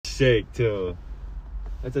sick too.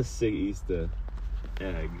 That's a sick Easter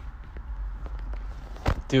egg.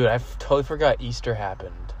 Dude, I totally forgot Easter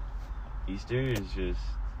happened. Easter is just.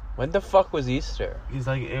 When the fuck was Easter? He's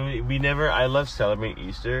like we never. I love celebrating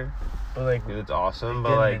Easter, but like it's awesome.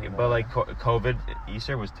 But like COVID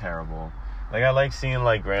Easter was terrible. Like I like seeing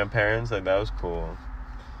like grandparents. Like that was cool.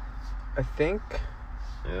 I think.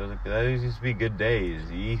 That used to be good days.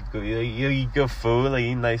 You eat good food, like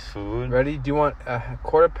eat nice food. Ready? Do you want a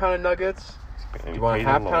quarter pound of nuggets? Do you want a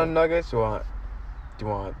half pound of nuggets? Do you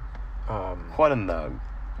want Quarter nug.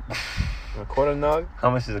 A quarter nug?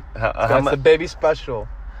 How much is it? That's the baby special.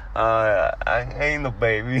 I ain't the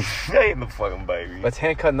baby. I ain't the fucking baby. Let's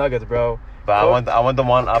hand cut nuggets, bro. But I want the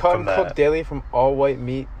one up from that. Cooked daily from all white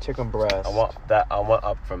meat chicken breast. I want that. I want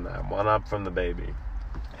up from that. One up from the baby.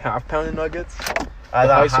 Half pound of nuggets.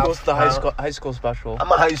 The high school special. I'm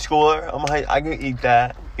a high schooler. I can eat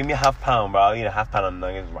that. Give me a half pound, bro. I'll eat a half pound of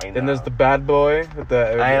nuggets right now. Then there's the bad boy.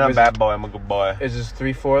 I ain't a bad boy. I'm a good boy. It's just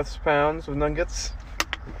 3/4 pounds of nuggets.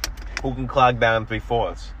 Who can clog down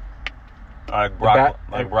 3/4? Like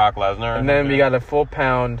Brock Lesnar. And then we got a full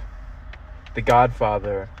pound. The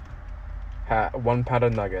Godfather. 1 pound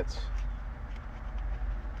of nuggets.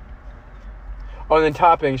 Oh, and then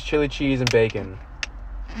toppings: chili, cheese, and bacon.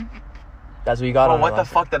 That's what you got. What the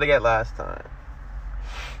fuck did I get last time?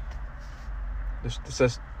 This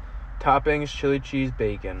says toppings: chili, cheese,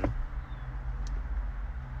 bacon.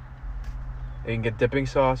 You can get dipping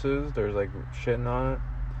sauces. There's like shitting on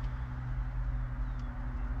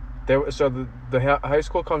it. So the high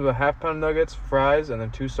school comes with half pound nuggets, fries, and then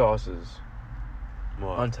 2 sauces.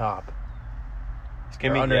 What? On top. Just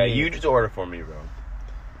give me. Yeah, you just order for me, bro.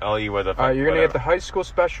 I'll eat with the. Alright, you're gonna get the high school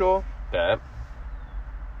special. That.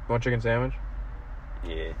 You want chicken sandwich?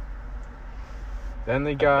 Yeah. Then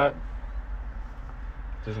they got.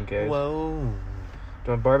 Just in case. Whoa. Do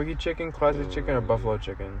you want barbecue chicken, classic chicken, or buffalo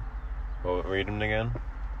chicken? Well, read them again.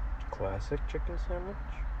 Classic chicken sandwich.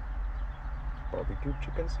 Barbecue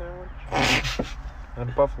chicken sandwich.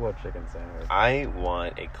 And buffalo chicken sandwich. I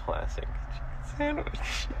want a classic chicken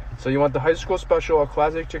sandwich. So you want the high school special, a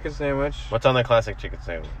classic chicken sandwich? What's on the classic chicken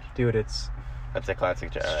sandwich? Dude, it's That's a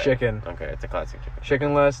classic chicken. Okay, it's a classic chicken.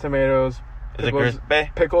 Chickenless, tomatoes, Is it crispy?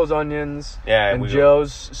 Pickles, onions, Yeah, and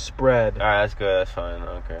Joe's spread. Alright, that's good. That's fine.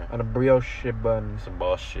 Okay. And a brioche bun. Some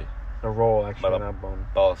bullshit. A roll, actually, not bun.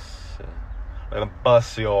 Bullshit. I'm gonna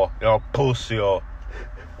bust your pussy. I'm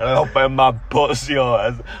gonna open my pussy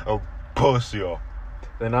as a pussy.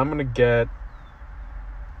 Then I'm gonna get.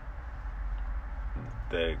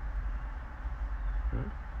 The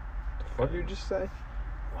fuck did you just say?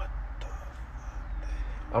 What the fuck?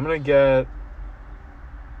 I'm gonna get.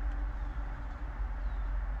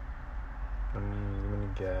 I'm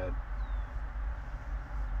gonna get.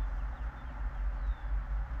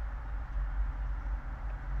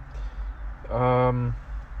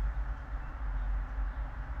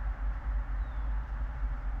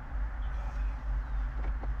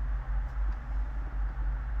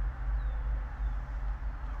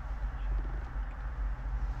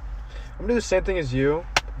 I'm gonna do the same thing as you,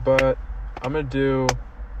 but I'm gonna do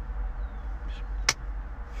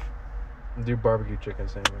barbecue chicken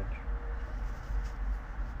sandwich.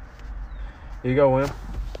 Here you go, Wim.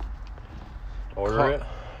 Order it.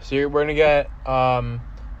 So we're gonna get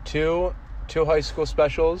two high school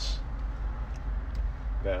specials.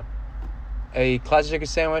 Yeah. A classic chicken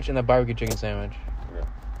sandwich and a barbecue chicken sandwich. Yeah.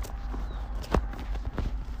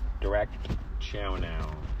 Direct chow now.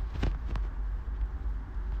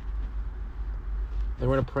 Then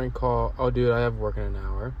we're gonna prank call. Oh, dude, I have work in an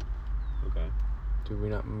hour. Okay. Dude, we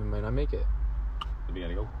might not make it. We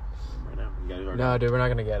gotta go right now. No, dude, we're not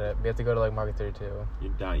gonna get it. We have to go to like Market 32.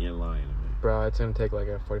 You're lying to me. Bro, it's gonna take like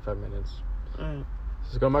 45 minutes. Alright. So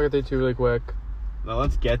let's go to Market 32 really quick. Now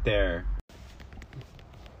let's get there.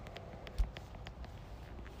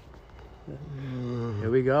 Here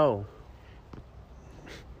we go.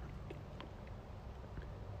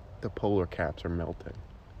 The polar caps are melting.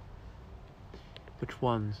 Which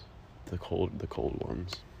ones? The cold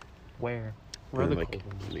ones. Where? Where are the like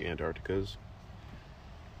cold ones? the Antarcticas.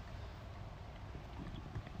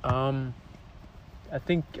 I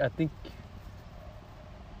think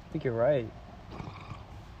you're right.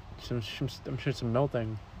 I'm sure some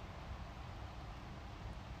melting.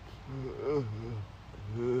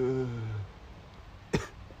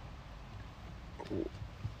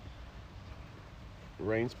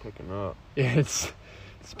 Rain's picking up. Yeah, it's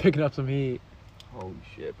picking up some heat. Holy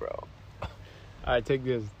shit, bro. Alright, take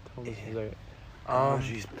this.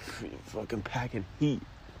 She's fucking packing heat.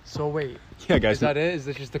 So wait. Yeah, guys. Is that it? Is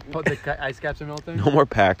this just the ice caps are melting? No more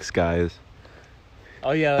packs, guys.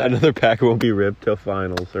 Oh yeah. Another pack won't be ripped till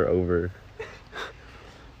finals are over.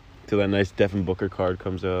 Till that nice Devin Booker card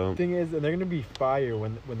comes out. Thing is, they're gonna be fire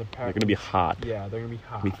when the pack. They're gonna be hot. Yeah, they're gonna be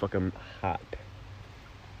hot. Be fucking hot.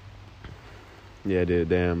 Yeah, dude.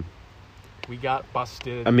 Damn. We got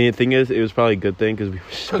busted. I mean, the thing is, it was probably a good thing because we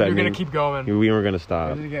were spending. We're gonna keep going. We weren't gonna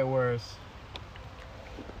stop. It's gonna get worse.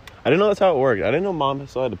 I didn't know that's how it worked. I didn't know Mom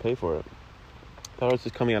still had to pay for it. I thought it was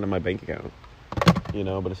just coming out of my bank account. You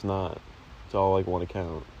know, but it's not. It's all like one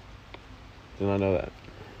account. Did not know that.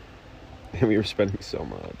 And we were spending so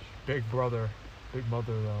much. Big brother, big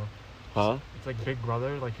mother though. Huh? It's like big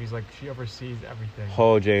brother. Like she oversees everything.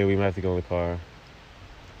 Oh, Jay, we might have to go in the car.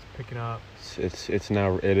 It's picking up.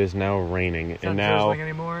 It is now raining, It's and not now drizzling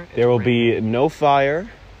anymore. there will raining. be no fire.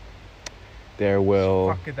 There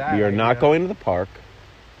will. Fuck that We are not idea. going to the park.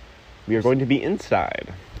 We are going to be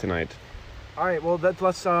inside tonight. All right, well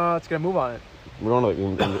let's get a move on it. We're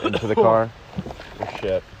going into the car. Oh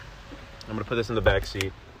shit! I'm gonna put this in the back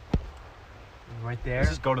seat. Right there. Let's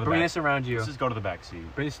just go to the Bring back. this around you. Let's just go to the back seat.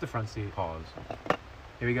 Bring this to the front seat. Pause.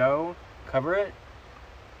 Here we go. Cover it.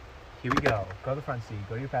 Here we go. Go to the front seat.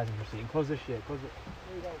 Go to your passenger seat. And close this shit. Close it.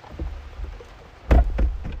 Here we go.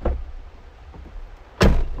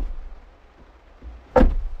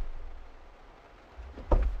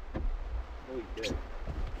 Holy dick.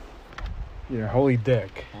 Yeah, holy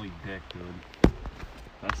dick. Holy dick, dude.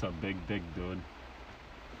 That's a big dick, dude.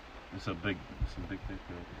 It's a big dick, dude.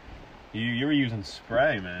 You were using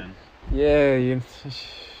spray, man. Yeah,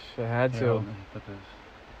 I had Here, to. put this.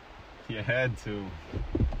 You had to.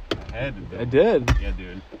 I had to. I did. Yeah,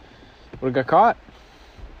 dude. Would've got caught.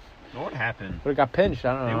 What happened? Would've got pinched.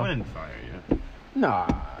 I don't They know. wouldn't fire you. Nah.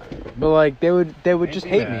 But like they would They'd just be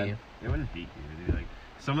hate mad. me. They wouldn't hate you. They'd like,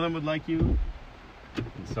 some of them would like you,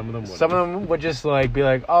 and some of them wouldn't. Some of them would just like be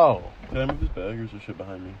like, oh, Can I move this bag or is there shit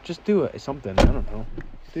behind me? just do it. Something. I don't know.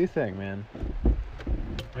 Do your thing, man.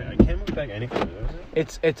 Wait, I can't move back anything, is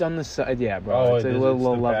it? It's on the side. Yeah, bro. It's a it is- little the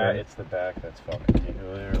lever. It's the back that's fucking you.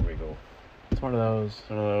 There we go. It's one of those. It's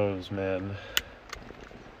one of those, man.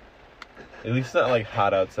 At least it's not like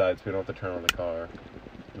hot outside, so we don't have to turn on the car.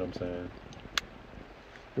 You know what I'm saying?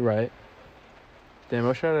 You're right. Damn, I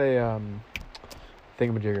wish I had a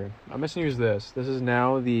thingamajigger. I'm just gonna use this. This is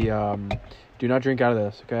now the do not drink out of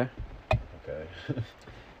this, okay? Okay.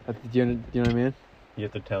 Do you know what I mean? You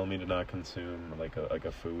have to tell me to not consume like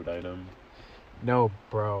a food item. No,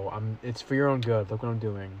 bro. It's for your own good. Look what I'm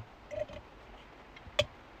doing.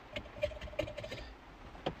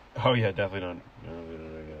 Oh yeah, definitely don't.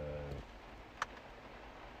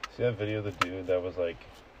 See that video of the dude that was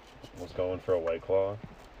going for a White Claw?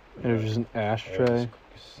 And it was just an And ashtray. it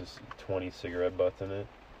was just 20 cigarette butts in it.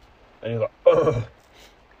 And he's like, ugh!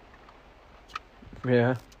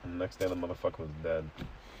 Yeah. And the next day the motherfucker was dead.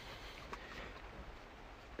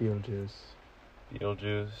 Beetlejuice.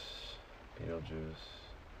 Beetlejuice.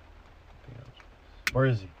 Where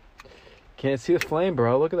is he? Can't see the flame,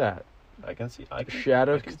 bro. Look at that. I can see. I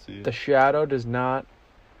can see it. The shadow does not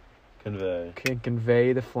Convey.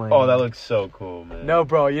 convey the flame. Oh, that looks so cool, man. No,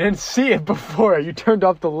 bro. You didn't see it before. You turned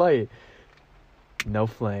off the light. No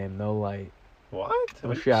flame. No light. What? No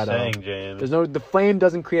What are you shadow. saying, James? The flame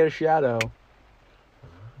doesn't create a shadow.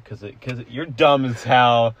 Cause you're dumb as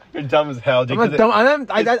hell. You're dumb as hell. Dude, I'm not dumb.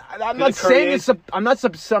 I'm not it saying creates- I'm not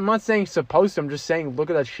saying supposed to. I'm just saying look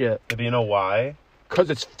at that shit. Do you know why? Cause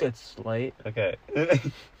it's light. Okay.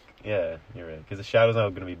 Yeah, you're right. Because the shadow's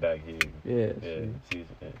not gonna be back here. Yeah. Yeah, see,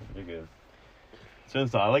 you're good.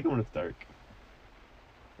 So I like it when it's dark.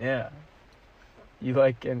 Yeah. You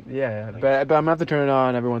like and yeah, but I'm gonna have to turn it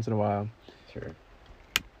on every once in a while. Sure.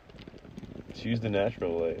 Just use the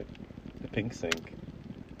natural light, the pink sink,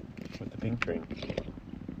 with the pink drink.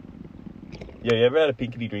 Yeah, you ever had a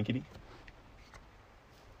pinkity drinkity?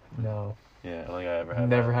 No. Yeah, I don't think I ever had.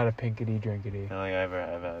 Never that. had a pinkity drinkity. I don't think I ever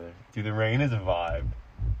have either. Dude, the rain is a vibe.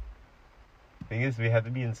 Thing is, we have to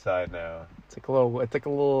be inside now. It's like a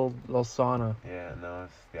little sauna. Yeah, no,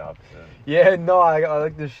 it's the opposite. Yeah, no, I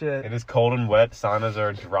like this shit. It is cold and wet. Saunas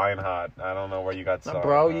are dry and hot. I don't know where you got No, sauna.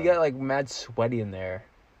 bro, from. you got like mad sweaty in there.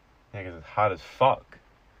 Yeah, because it's hot as fuck.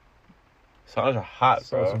 Saunas are hot,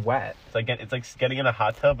 So bro. it's wet. It's like getting in a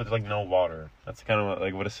hot tub, but there's like no water. That's kind of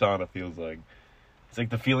like what a sauna feels like. It's like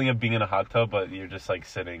the feeling of being in a hot tub, but you're just like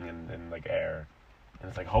sitting in like air. And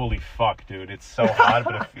it's like, holy fuck, dude. It's so hot,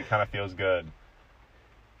 but it kind of feels good.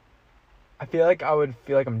 I feel like I would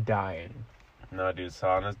feel like I'm dying. No, dude,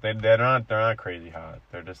 saunas, they're not crazy hot.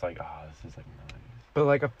 They're just like, oh, this is like nice. But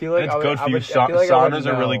like I feel like It's I would, good for I you. would, I feel like I would Saunas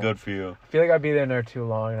are really know. good for you. I feel like I'd be there too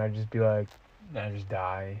long and I'd just be like, I just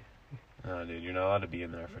die. No, dude, you're not allowed to be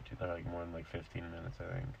in there for like more than like 15 minutes,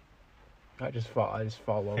 I think. I just fall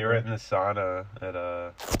over. They were in the sauna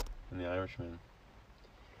in The Irishman.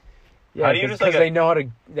 Yeah, How do you because just, like,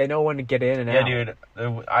 they know when to get in and Yeah, out. dude.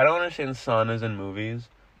 I don't understand saunas in movies.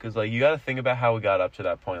 Because, like, you got to think about how we got up to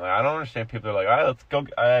that point. Like, I don't understand people are like, all right, let's go.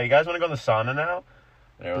 You guys want to go in the sauna now?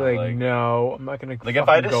 They're like, no, I'm not going to like, if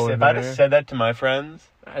I just said that to my friends.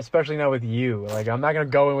 Especially not with you. Like, I'm not going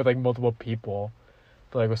to go in with, like, multiple people.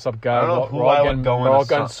 But, like, what's up, guys? I don't know who I would go in We're all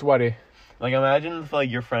getting sweaty. Like, imagine if, like,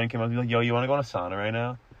 your friend came up and be like, yo, you want to go in a sauna right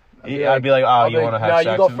now? I'd be like, oh, you want to have sex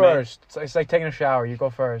No, you go with first. It's like taking a shower. You go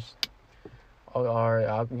first. Oh, all right.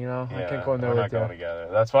 I can't go in there we're with not going together.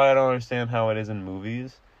 That's why I don't understand how it is in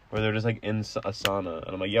movies. Where they're just, like, in a sauna.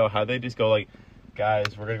 And I'm like, yo, how'd they just go, like,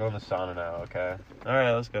 guys, we're going to go in the sauna now, okay? All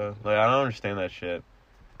right, let's go. Like, I don't understand that shit.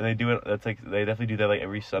 And they do it, they definitely do that, like,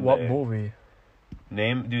 every Sunday. What movie?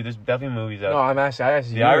 Dude, there's definitely movies out. No, I asked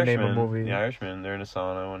you to name a movie. The Irishman, they're in a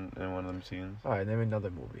sauna in one of them scenes. All right, name another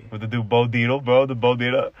movie. With the dude, Bo Dietl, bro, the Bo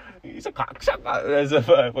Dietl. He's a cocksucker. That's a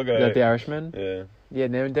fucking... Is that The Irishman? Yeah. Yeah,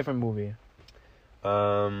 name a different movie.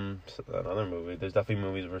 Another movie. There's definitely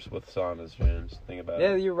movies with saunas, man. Just think about it.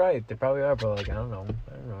 Yeah, you're right. There probably are, but, like, I don't know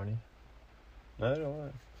any. I don't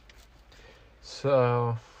know.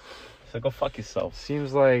 So go fuck yourself.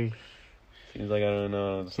 Seems like I don't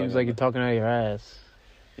know. Seems like you're talking out of your ass.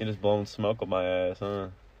 You're just blowing smoke up my ass, huh?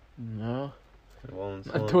 No. You're blowing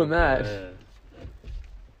not doing that.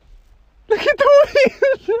 Look at the way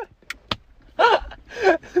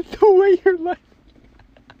the way you're like.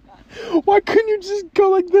 Why couldn't you just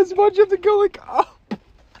go like this? Why'd you have to go like up?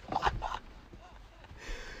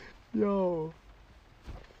 Yo.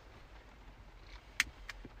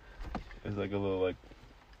 It's like a little like,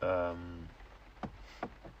 did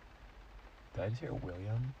I just hear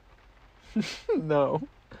William? No.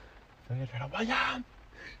 Did I hear William?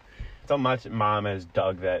 So much mom has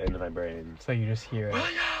dug that into my brain. So you just hear it.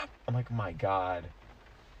 William! I'm like, oh my god.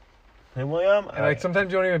 Hey, William? And like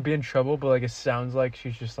sometimes you don't even be in trouble, but like it sounds like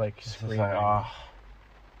she's just like screaming. Like, oh,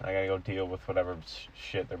 I gotta go deal with whatever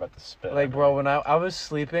shit they're about to spit. Like, bro, when I was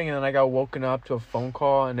sleeping and then I got woken up to a phone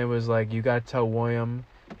call and it was like, you gotta tell William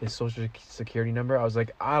his social security number. I was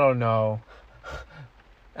like, I don't know.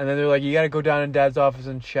 And then they're like, you gotta go down in Dad's office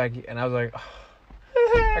and check. And I was like,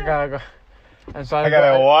 oh, I gotta go. And so I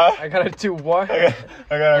gotta do what? I gotta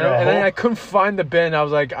go. And then I couldn't find the bin. I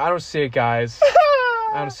was like, I don't see it, guys.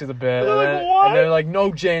 I don't see the bin. And they're like,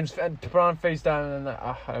 no, James, put on FaceTime. And then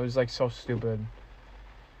I was like so stupid.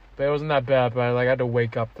 But it wasn't that bad. But I had to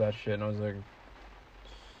wake up to that shit. And I was like,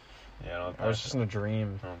 yeah, I was just in a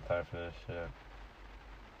dream. I don't have time for this shit.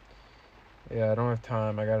 Yeah, I don't have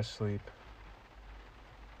time. I gotta sleep.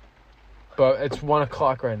 But it's 1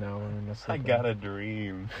 o'clock right now. I got a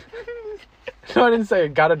dream. No, I didn't say I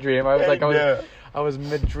got a dream. I was like, I was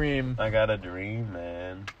mid-dream. I got a dream,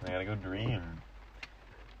 man. I gotta go dream.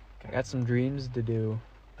 I got some dreams to do.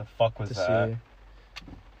 The fuck was that? See.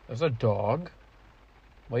 There's a dog.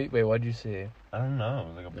 Wait, what'd you see? I don't know. It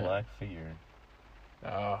was like a black figure.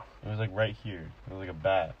 Oh. It was like right here. It was like a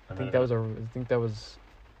bat. I think that was.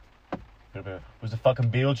 Was it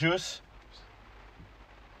fucking Beetlejuice?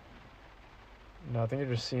 No, I think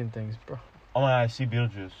you're just seeing things, bro. Oh my god, I see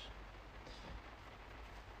Beetlejuice.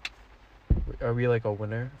 Are we like a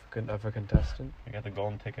winner of a contestant? I got the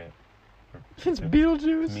golden ticket. It's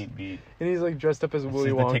Beetlejuice. Meet Beat. And he's like dressed up as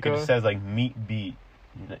Willy Wonka. The ticket just says like Meet Beat.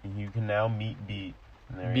 You can now meet Beat.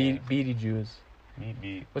 Beady Juice. Meet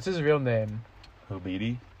Beat. What's his real name? Who,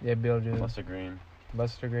 Beatty? Yeah, Beetlejuice. Lester Green.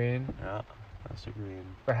 Lester Green. Yeah, Lester Green.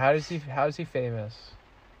 But how is he famous?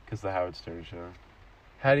 Because the Howard Stern show.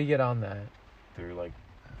 How did he get on that? Through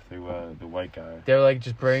the white guy. They're like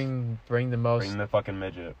just bring the most. Bring the fucking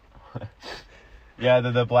midget. Yeah,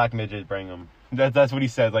 the black midget. Bring him. That's what he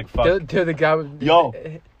said. Like fuck. They're the guy. Yo,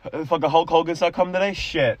 fucking Hulk Hogan's not coming today.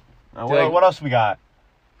 Shit. What else we got?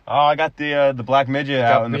 Oh, I got the black midget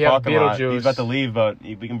out in the parking lot. He's about to leave, but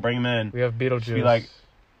we can bring him in. We have Beetlejuice. Be like,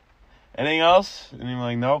 anything else? And he's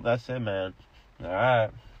like, nope, that's it, man. All right,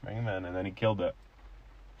 bring him in. And then he killed it.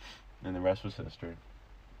 And the rest was history.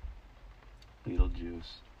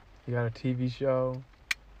 Beetlejuice. You got a TV show.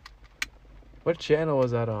 What channel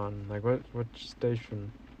was that on? Like, what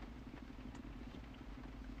station?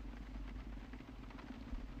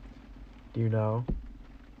 Do you know?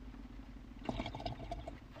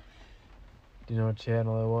 Do you know what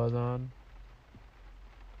channel it was on?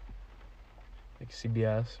 Like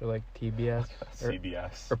CBS or like TBS?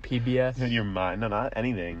 CBS. Or PBS? In your mind. No, not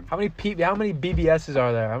anything. How many BBSs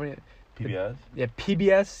are there? How many? PBS? Yeah,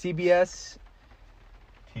 PBS, CBS,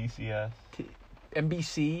 TCS,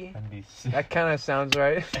 NBC. NBC. That kind of sounds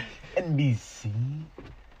right. NBC.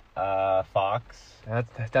 Fox.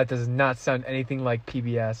 That does not sound anything like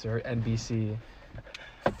PBS or NBC.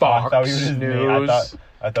 Oh, Fox News.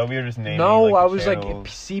 I thought we were just naming. No, like, I the was channels. like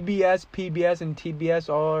CBS, PBS, and TBS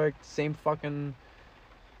all are same fucking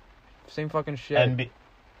shit.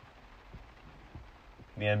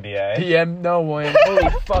 The NBA. PM, no, William. Holy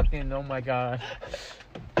fucking, oh my god.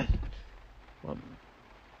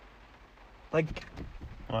 Like,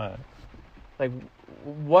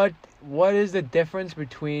 What? what is the difference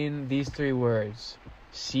between these three words?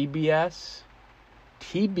 CBS,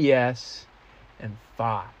 TBS, and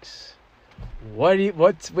Fox.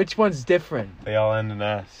 Which one's different? They all end in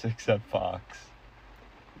S except Fox.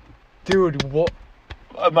 Dude, what?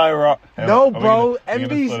 Am I wrong? No, Are we bro. gonna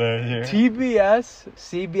NBC, split hairs here? TBS,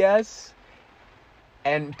 CBS,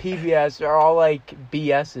 and PBS are all like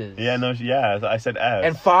BS's. Yeah, no, yeah. I said S.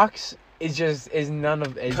 And Fox is none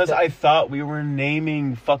of. Because I thought we were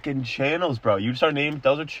naming fucking channels, bro. You started naming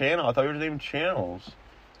those are channels. I thought we were naming channels.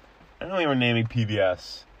 I know we were naming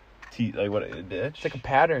PBS. Like what? Bitch. It's like a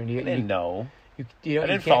pattern. I didn't know. You I don't,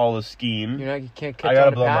 didn't you follow the scheme. you can't catch I gotta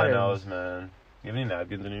on to blow my patterns. nose, man. You have any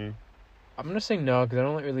napkins in here? I'm gonna say no because I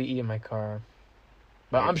don't really eat in my car.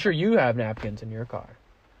 But Yeah. I'm sure you have napkins in your car.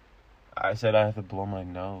 I said I have to blow my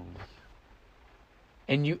nose.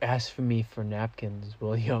 And you asked for me for napkins,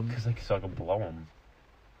 William. Because so I can blow them.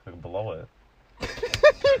 I can blow it. You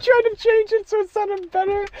tried to change it so it sounded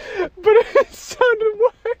better, but it sounded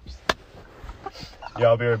worse. Yeah,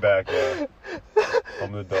 I'll be right back. Yeah.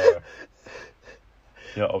 Open the door.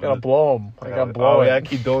 Yeah, I open gotta the blow them. I gotta blow we it. gotta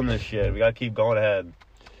keep doing this shit. We gotta keep going ahead.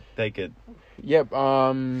 Take it. Yep.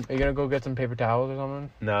 Are you gonna go get some paper towels or something?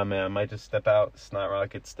 Nah, man. I might just step out, snot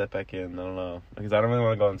rocket, step back in. I don't know. Because I don't really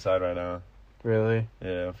want to go inside right now. Really? Yeah,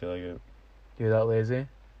 I don't feel like it. You're that lazy?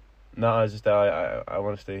 No, it's just that I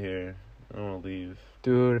want to stay here. I don't want to leave.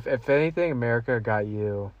 Dude, if anything, America got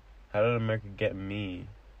you. How did America get me?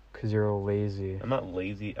 Because you're lazy. I'm not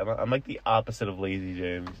lazy. I'm like the opposite of lazy,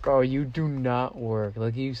 James. Bro, you do not work.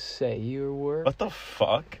 Like you say you work. What the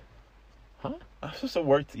fuck? Huh? I was supposed to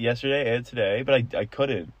work yesterday and today, but I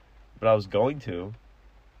couldn't. But I was going to.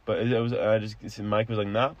 But it was Mike was like,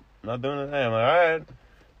 nah, not doing it today. I'm like, all right.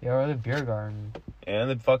 Yeah, or the beer garden. And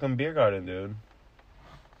the fucking beer garden, dude.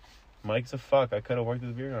 Mike's a fuck. I could have worked at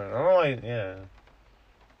the beer garden. I don't know why. Yeah.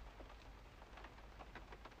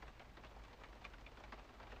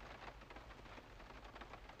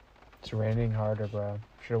 It's raining harder, bro.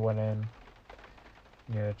 Should have went in.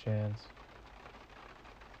 You had a chance.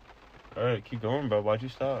 All right, keep going, bro. Why'd you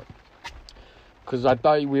stop? Because I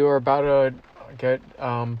thought we were about to get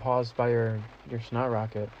paused by your snot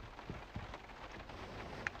rocket.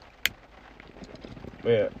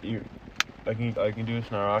 Wait, I can do a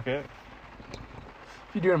snarl rocket.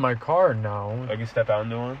 If you do it in my car, no. I can step out and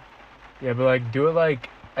do one. Yeah, but like do it like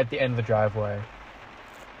at the end of the driveway.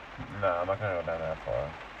 Nah, I'm not gonna go down that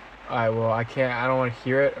far. Alright, well I can't. I don't want to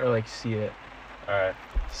hear it or like see it. All right,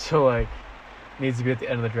 So like, it needs to be at the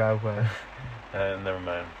end of the driveway. never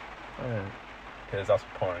mind. Alright. Cause it's also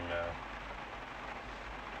pouring now.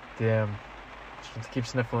 Damn. Just keep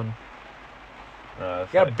sniffling. That's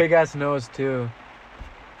You got a like- big ass nose too.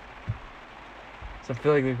 So I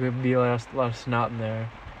feel like there could be a lot of snot in there.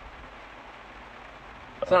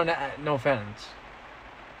 It's not no offense.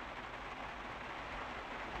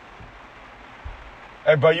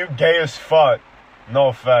 Hey, bro, you gay as fuck. No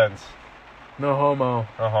offense. No homo.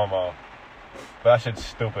 No homo. But that shit's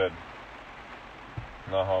stupid.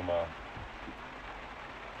 No homo.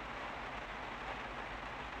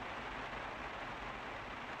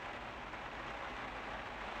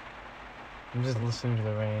 I'm just listening to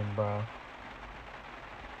the rain, bro.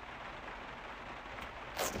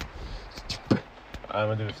 I'm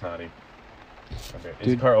gonna do the snotty. Okay. Is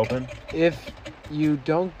Dude. the car open? If you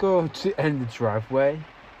don't go to end the driveway,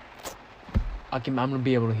 I'm gonna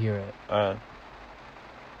be able to hear it.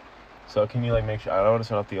 So can you like make sure? I don't want to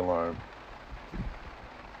turn off the alarm.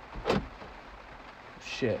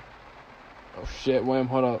 Shit. Oh shit, William,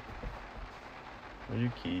 hold up. Where are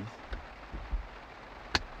your keys?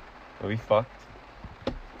 Are we fucked?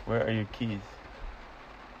 Where are your keys?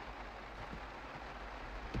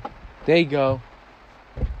 There you go.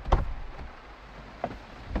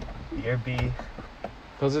 Dear B.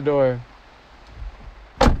 Close the door.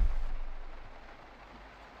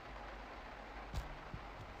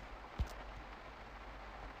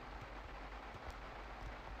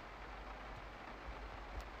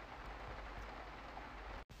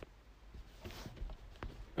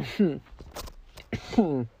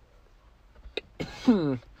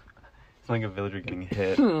 It's like a villager getting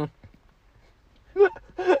hit.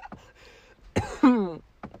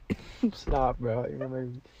 Stop, bro. You're gonna make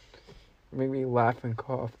Make me laugh and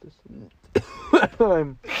cough this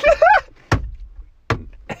time.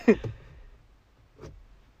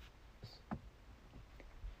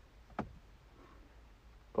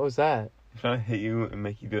 What was that? I'm trying to hit you and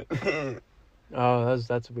make you do it. Oh,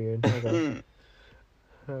 that's weird. Okay.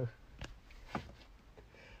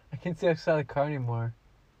 I can't see outside the car anymore.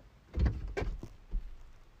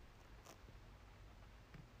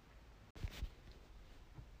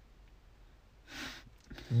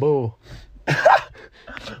 Boo.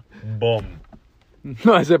 Bum.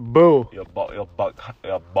 No, I said boo. You're a bum.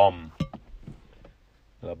 You're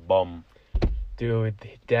a bum. Dude,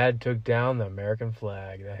 Dad took down the American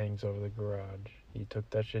flag that hangs over the garage. He took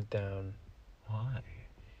that shit down. Why?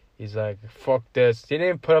 He's like, fuck this. He didn't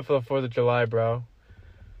even put up for the 4th of July, bro.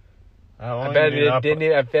 I bet it didn't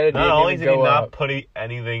even Not only did he go not up. put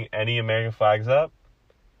any American flags up,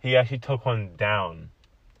 he actually took one down.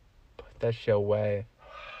 Put that shit away.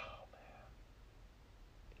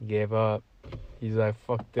 He gave up. He's like,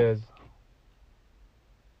 fuck this.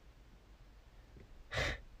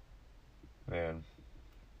 Man.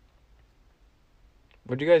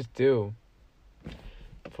 What'd you guys do?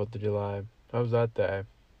 4th of July. How was that day?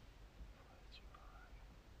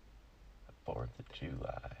 4th of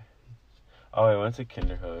July. Oh, I went to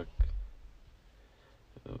Kinderhook.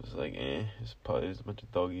 It was like, it was a bunch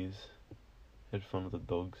of doggies. Had fun with the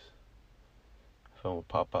dogs. Fun with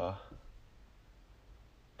Papa.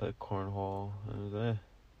 Played cornhole. It was it.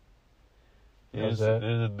 There's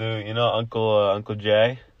a dude, you know Uncle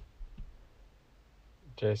Jay?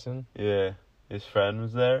 Jason? Yeah. His friend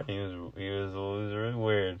was there. He was really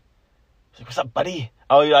weird. He's like, "What's up, buddy?"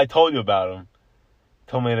 Oh yeah, I told you about him.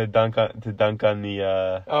 Told me to dunk on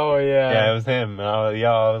the Oh, yeah. Yeah, it was him. And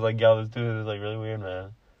I was like, yo, this dude is like really weird,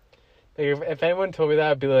 man. Like, if anyone told me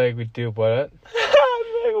that, I'd be like, dude, what?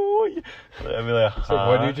 I'd be like, huh? So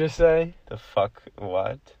what did you just say? The fuck?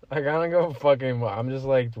 What? Like, I don't go fucking. I'm just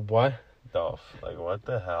like, what? Like, what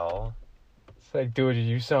the hell? It's like, dude,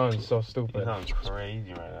 you sound so You stupid. sound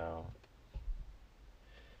crazy right now.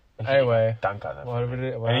 Anyway, Dunk on that. what for me. did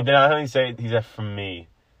it? And he did not only say he said from me.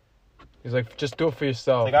 He's like, just do it for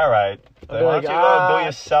yourself. Like, all right. I'd Like, be why like, don't you go do it ah.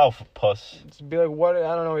 yourself, puss? Just be like, what?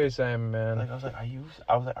 I don't know what you're saying, man. Like, I was like, are you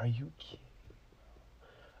kidding?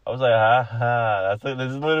 I was like, ha ha.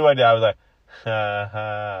 This is literally what I did. I was like, ha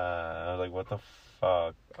ha. I was like, what the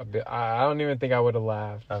fuck? I don't even think I would have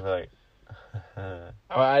laughed. I was like,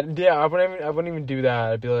 I wouldn't even do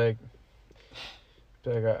that. I'd be like,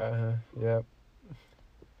 yep,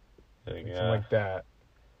 something like that.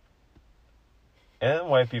 And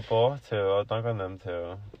white people too. I'll dunk on them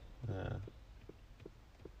too. Yeah.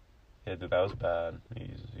 Yeah, dude, that was bad.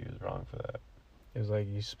 He was wrong for that. It was like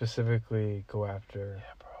you specifically go after.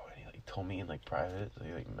 Yeah, bro. And he like told me in like private, so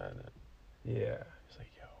he like meant it. Yeah. He's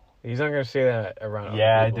like, yo. He's not gonna say that around.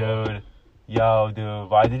 Yeah, other people. dude. Yo, dude.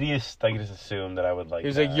 Why did he just assume that I would like? He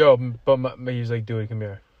was that? like, yo, but he was like, dude, come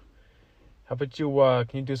here. How about you?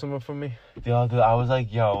 Can you do something for me? Yo, dude, I was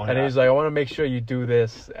like, yo. And he was like, I want to make sure you do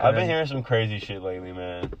this. And I've been hearing some crazy shit lately,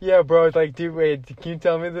 man. Yeah, bro. It's like, dude, wait. Can you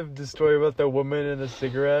tell me the story about the woman and the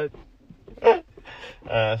cigarette? So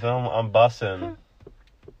I'm bussing.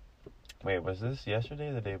 Wait, was this yesterday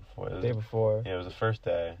or the day before? The day before. Yeah, it was the first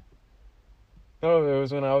day. No, it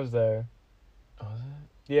was when I was there. Oh, was it?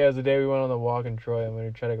 Yeah, it was the day we went on the walk in Troy and we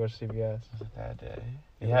tried to go to CVS. Was it that day?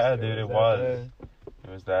 Yeah, dude, it was. It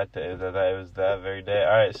was that day. It was that very day. All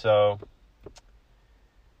right, so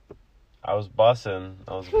I was bussing.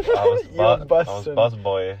 I was bus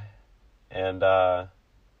boy, and I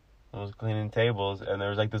was cleaning tables, and there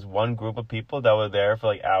was like this one group of people that were there for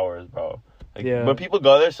like hours, bro. Like, Yeah. when people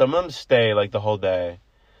go there, some of them stay like the whole day.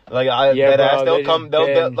 Like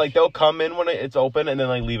they'll come in when it's open and then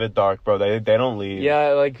like leave it dark, bro. They don't leave. Yeah,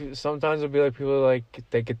 like sometimes it'll be like people like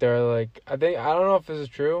they get there like I don't know if this is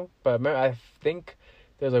true, but I think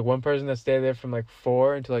there's like one person that stayed there from like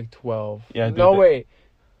 4 until like 12. Yeah, dude, wait.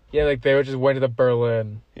 Yeah, like they just went to the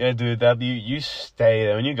Berlin. Yeah, dude, that you stay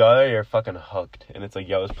there. When you go there, you're fucking hooked, and it's like,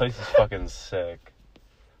 yo, this place is fucking sick.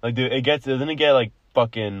 Like, dude, doesn't it get like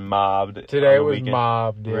fucking mobbed? Today on the was weekend?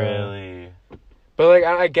 mobbed. Yeah. Really? But like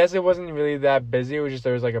I guess it wasn't really that busy. It was just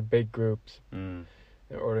there was like a big groups. Mm.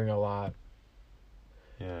 They're ordering a lot.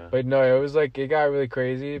 Yeah. But no, it was like it got really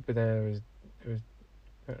crazy. But then it was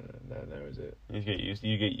that was it.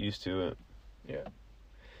 You get used to it. Yeah.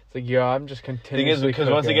 It's like, yo, I'm just Thing continuously is, because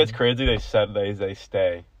once it cooking. gets crazy, they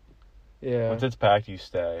stay. Yeah. Once it's packed, you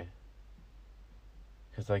stay.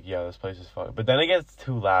 Cause like, yeah, this place is fucking. But then it gets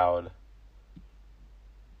too loud.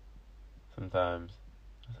 Sometimes.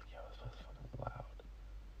 I was like, yo, this place is fucking loud.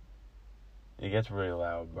 It gets really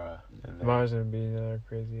loud, bro. Tomorrow's gonna be another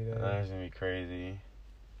crazy day. Tomorrow's gonna be crazy.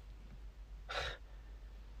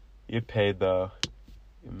 You get paid though.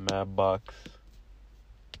 You mad bucks.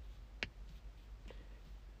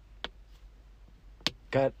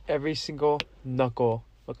 Got every single knuckle.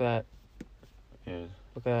 Look at that. Yeah.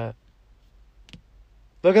 Look at that.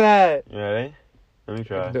 Look at that. You ready? Let me I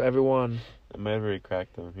try. can do every one. I might have already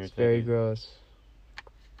cracked them. Here, It's take very it. gross.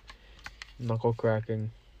 Knuckle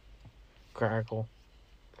cracking. Crackle.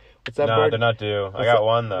 What's that No, bird? they're not due. I What's got that-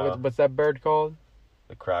 one though. What's that bird called?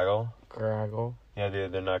 The craggle. Craggle. Yeah,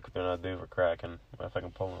 dude, they're not due for cracking. What if I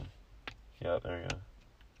can pull them? Yeah, there we go.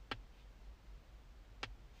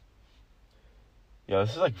 Yo,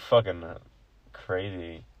 this is like fucking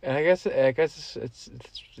crazy. And I guess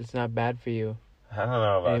it's not bad for you I don't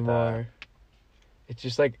know about anymore. It's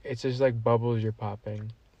just like bubbles you're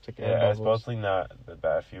popping. It's like that. air Yeah, it's bubbles. mostly not that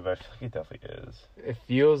bad for you, but I feel like it definitely is. It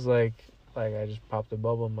feels like I just popped a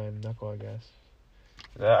bubble in my knuckle, I guess.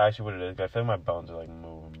 Is that actually what it is? I feel like my bones are like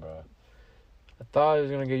moving, bro. I thought it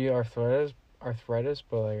was gonna give you arthritis,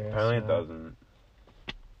 but like I guess Apparently it not. doesn't.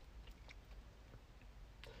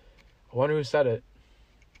 I wonder who said it.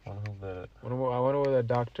 I don't know that. I wonder where the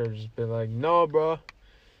doctor just been like, no, bro,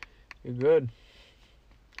 you're good.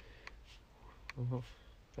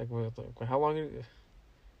 Like how long? Dude,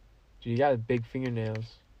 you got big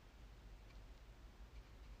fingernails.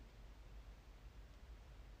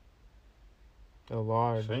 They're I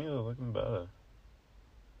large. think you're looking better.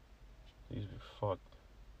 These be fucked.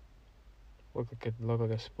 Look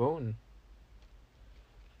like a spoon.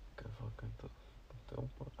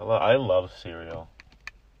 I love cereal.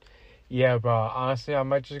 Yeah, bro. Honestly, I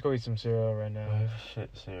might just go eat some cereal right now. I have shit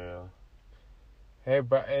cereal. Hey,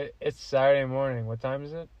 bro, it's Saturday morning. What time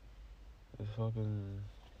is it? It's fucking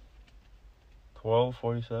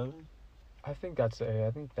 12:47. I think that's it.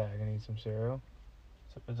 I think that I can eat some cereal.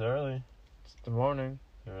 It's early. It's the morning.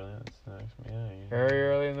 Early. That's next. Yeah. Very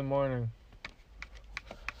early in the morning.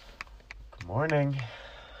 Good morning.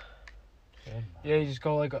 Yeah, you just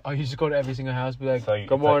go to every single house, be like, It's like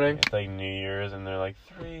good morning. It's like New Year's, and they're like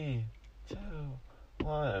 3, 2,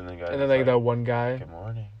 1, and then guys. And then like that one guy, Good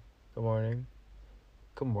morning. good morning.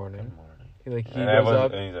 Good morning. Good morning. He And goes everyone's-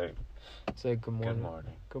 up, and he's like, it's like, good morning. Good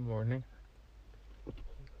morning. Good morning.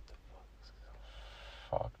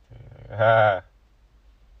 Fuck,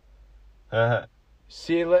 dude.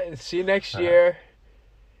 See you next year.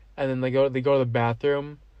 And then they go to the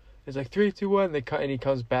bathroom. It's like 3, 2, 1. And he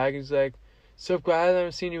comes back and he's like, so glad I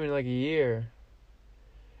haven't seen you in like a year.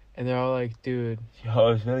 And they're all like, dude, Yo,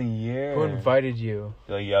 it's been a year. who invited you?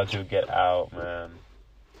 You're like, yo, dude, get out, man.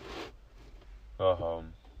 Go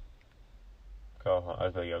home. Go home. I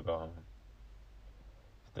was like, yo, go home.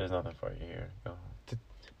 There's nothing for you here. Go home.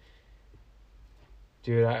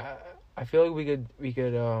 Dude, I feel like we could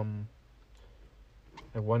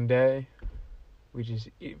like one day we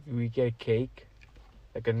get a cake,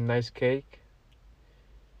 like a nice cake,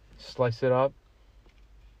 slice it up,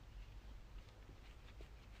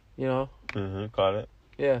 you know? Caught it.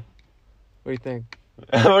 Yeah. What do you think?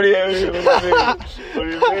 What do you mean?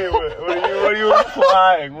 What are you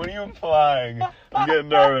implying? What are you implying? I'm getting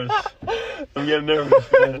nervous,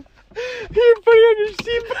 man. You're putting on your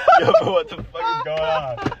seatbelt. Yo, but what the fuck is going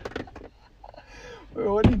on? Wait,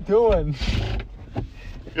 what are you doing?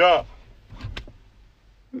 Yo.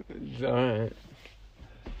 It's alright.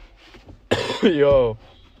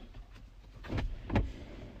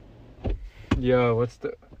 Yo, what's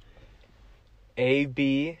the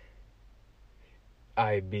ABIB?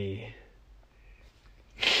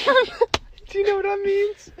 Do you know what that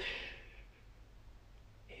means?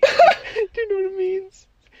 Do you know what it means?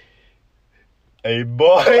 Hey,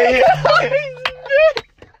 boy.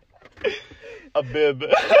 A bib.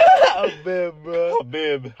 A bib, bro. A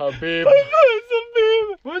bib. Habib. It's a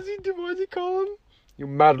bib. What's he do? What's he call him? You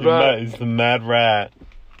mad The rat. It's the mad rat.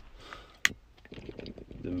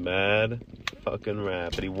 The mad fucking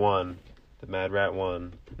rat. But he won. The mad rat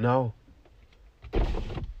won. No.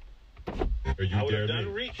 Or you I would dare have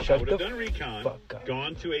done me? Shut the done recon, fuck up.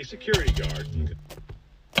 gone to a security guard.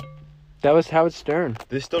 That was Howard Stern.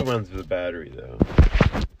 This still runs with a battery, though.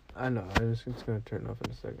 I know. It's gonna turn off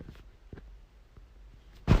in a second.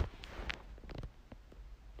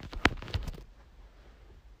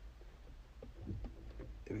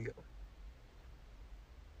 There we go.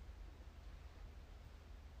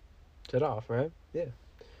 Is it off, right? Yeah.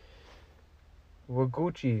 We're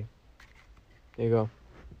Gucci. There you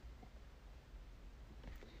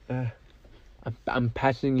go. I'm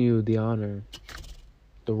passing you the honor.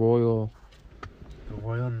 The royal. The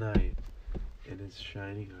Royal Knight in his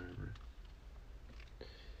shining armor.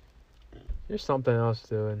 There's something else,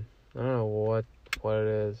 dude. I don't know what it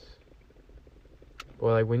is. But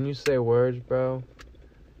like when you say words, bro,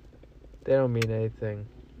 they don't mean anything.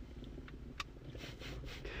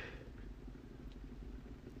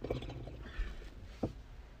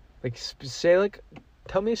 Like say like,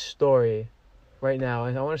 tell me a story, right now,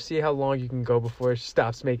 and I want to see how long you can go before it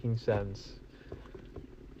stops making sense.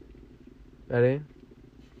 Ready?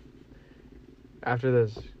 After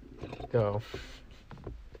this, go.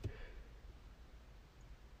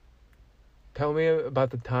 Tell me about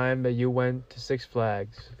the time that you went to Six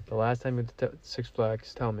Flags. The last time you went to Six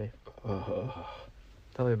Flags. Tell me. Tell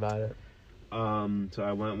me about it. So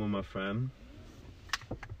I went with my friend,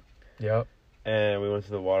 Yep. and we went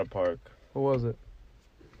to the water park. Who was it?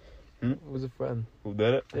 Hmm? Who was a friend? Who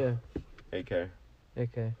did it? Yeah. AK.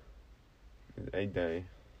 Okay. Hey, Danny.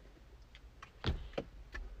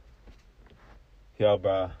 Yo,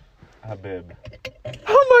 bruh. Habib.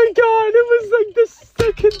 Oh my god, it was like the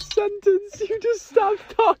second sentence. You just stopped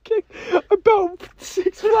talking about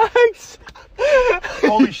Six Flags.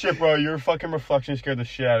 Holy shit, bro. Your fucking reflection scared the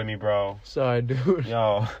shit out of me, bro. Sorry, dude.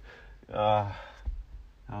 Yo. That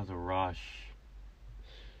was a rush.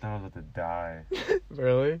 I was about to die.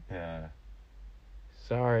 Really? Yeah.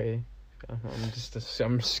 Sorry.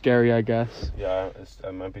 I'm scary, I guess. Yeah,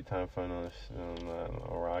 it might be time for another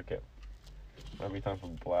rocket. Might be time for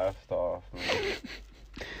blast off.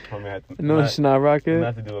 No, it's not I'm rocket. gonna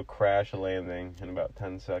have to do a crash landing in about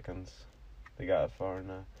 10 seconds. They got it far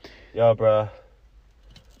enough. Yo, bruh.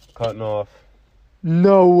 Cutting off.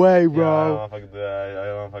 No way, Yeah, I don't bro. know if I can do that. I don't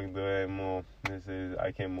know if I can do it anymore.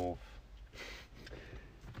 I can't move.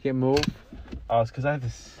 Can't move. Oh, it's because I have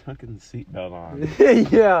this fucking seatbelt on.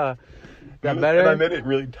 Yeah. Is that better? And I made it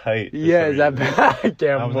really tight. Yeah, is that better? I can't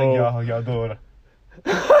I was move. like, yo, dude.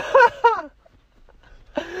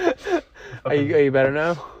 Are you better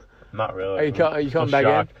now? Not really. Are you coming Still back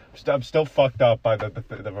shocked. I'm still fucked up by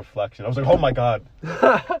the reflection. I was like, oh my god.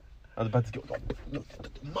 I was about to go.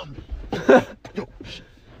 Mom. Yo,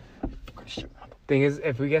 shit. Thing is,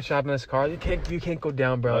 if we get shot in this car, you can't go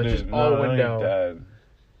down, bro. Oh, It's dude, just all window. He's dead.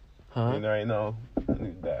 Huh? Right now,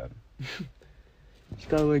 he's dead. Just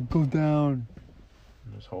gotta like go down.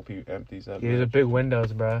 Just hope he empties that. These are bitch. big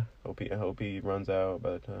windows, bro. Hope he runs out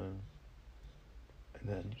by the time. And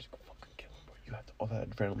then you just go fucking kill him, bro. You have to, all that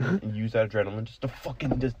adrenaline and use that adrenaline just to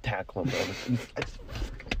fucking just tackle him, bro.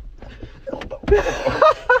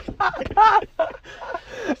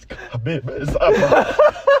 Habib is up.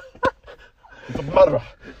 It's a murderer.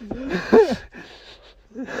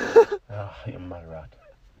 Ah, you murderer.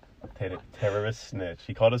 Terrorist snitch.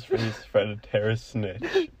 He called his friend a terrorist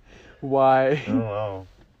snitch. Why? I don't know.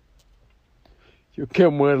 You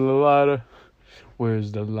came with a ladder.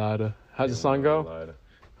 Where's the ladder? How's the song go? Lighter.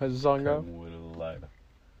 How's the song go? Come with a lighter.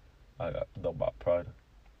 I got the bot pride.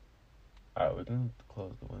 Alright, we're gonna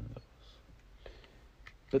close the windows.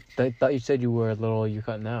 But I thought you said you were a little. You're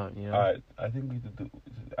cutting out. You know. Alright, I think we could do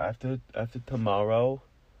after tomorrow.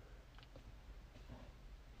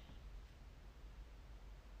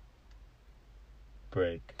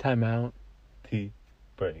 Break. Time out. Tea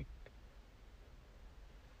break.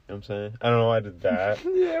 You know what I'm saying? I don't know why I did that.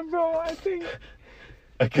 Yeah, bro. I think.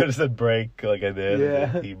 I could have said break like I did.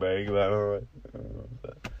 Yeah. Tea break, but I don't know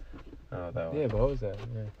what that was. Yeah, but what was that?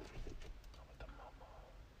 Yeah.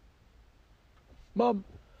 Mom.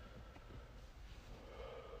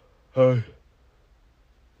 Hey.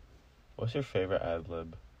 What's your favorite ad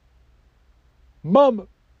lib? Mom.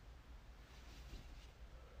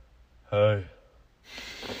 Hey.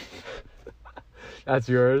 That's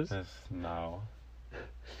yours. Yes, no.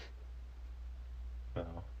 No.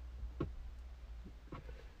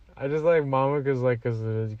 I just like mama cause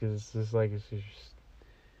it's just like it's just.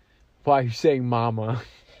 Why are you saying mama?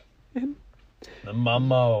 The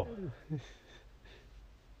mamo.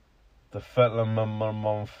 The fetla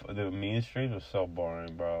mamo. The Mean Streets was so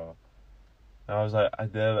boring, bro. And I was like,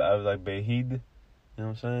 Bahid. You know what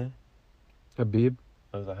I'm saying? Habib.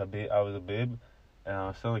 I was a bib, and I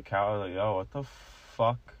was telling the cow, I was like, yo, what the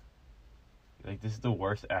fuck? Like, this is the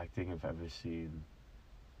worst acting I've ever seen.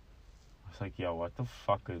 I was like, yo, what the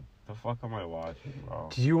fuck am I watching, bro?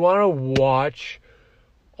 Do you want to watch?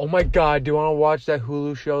 Oh my god, do you want to watch that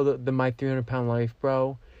Hulu show, the My 300 Pound Life,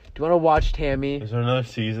 bro? Do you want to watch Tammy? Is there another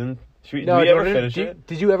season? Did No, we ever finish it?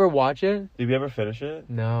 Did you ever watch it? Did we ever finish it?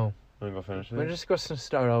 No. Want to go finish it? We're just going to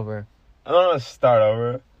start over. I don't want to start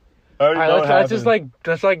over. I already know Alright, what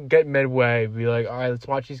let's just get midway. Be like, alright, let's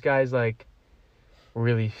watch these guys really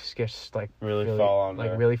really fall on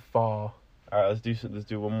there. really fall. All right, let's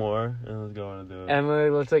do one more, and let's go on and do it. And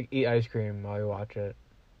let's eat ice cream while we watch it.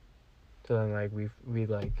 So then like we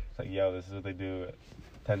like. It's like, yo, this is what they do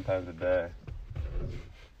 10 times a day.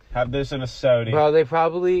 Have this in a soda. Bro, they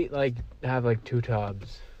probably like have like 2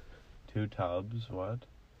 tubs. 2 tubs, what?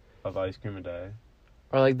 Of ice cream a day?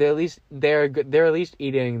 Or like they're at least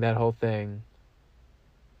eating that whole thing.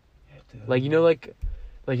 Yeah, dude. Like, you know, like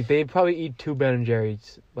they probably eat 2 Ben and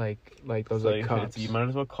Jerry's, like those It's like cups. you might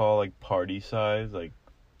as well call like party size, like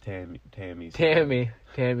Tammy size.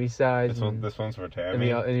 Tammy size. This one's for And Tammy.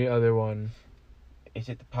 and the other one. Is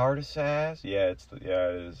it the party size? Yeah, it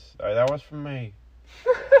is. Alright, that was for me.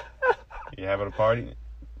 You having a party?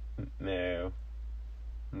 No,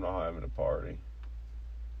 I'm not having a party.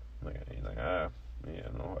 He's like, yeah,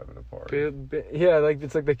 I'm not having a party. Yeah, like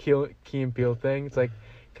it's like the Key and Peele thing. It's like,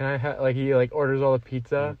 can I have, like, he like orders all the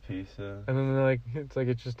pizza, Pizza. and then they're like,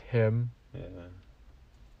 it's just him. Yeah.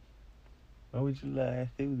 What would you like?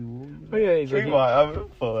 Oh yeah, he's like, I'm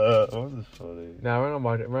full up. What was funny? no, we're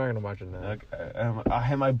not gonna watch it now. Okay. I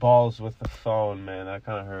hit my balls with the phone, man. That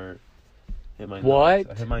kind of hurt. Hit my What? Nuts.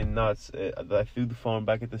 I hit my nuts. I threw the phone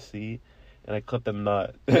back at the seat, and I clipped the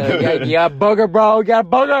nut. You got a booger, bro. You got a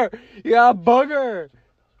booger. You got a booger.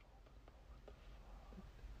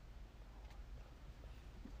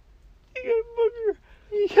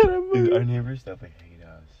 You got a booger. Dude, our neighbors definitely hate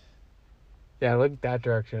us. Yeah, look that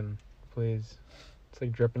direction, please. It's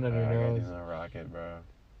like dripping on your I gotta nose. do a rocket, bro.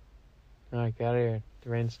 Alright, get out of here. The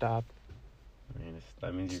rain stopped. I mean,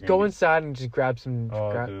 that means Just you're go gonna inside and just grab some.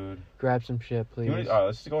 dude. Grab some shit, please.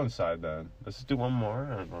 Let's just go inside then. Let's just do one more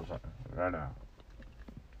and go inside right now.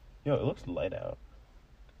 Yo, it looks light out.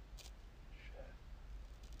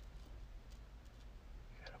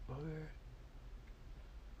 You got a booger.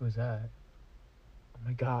 Who's that? Oh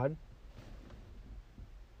my god.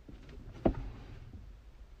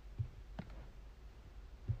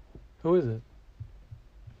 Who is it?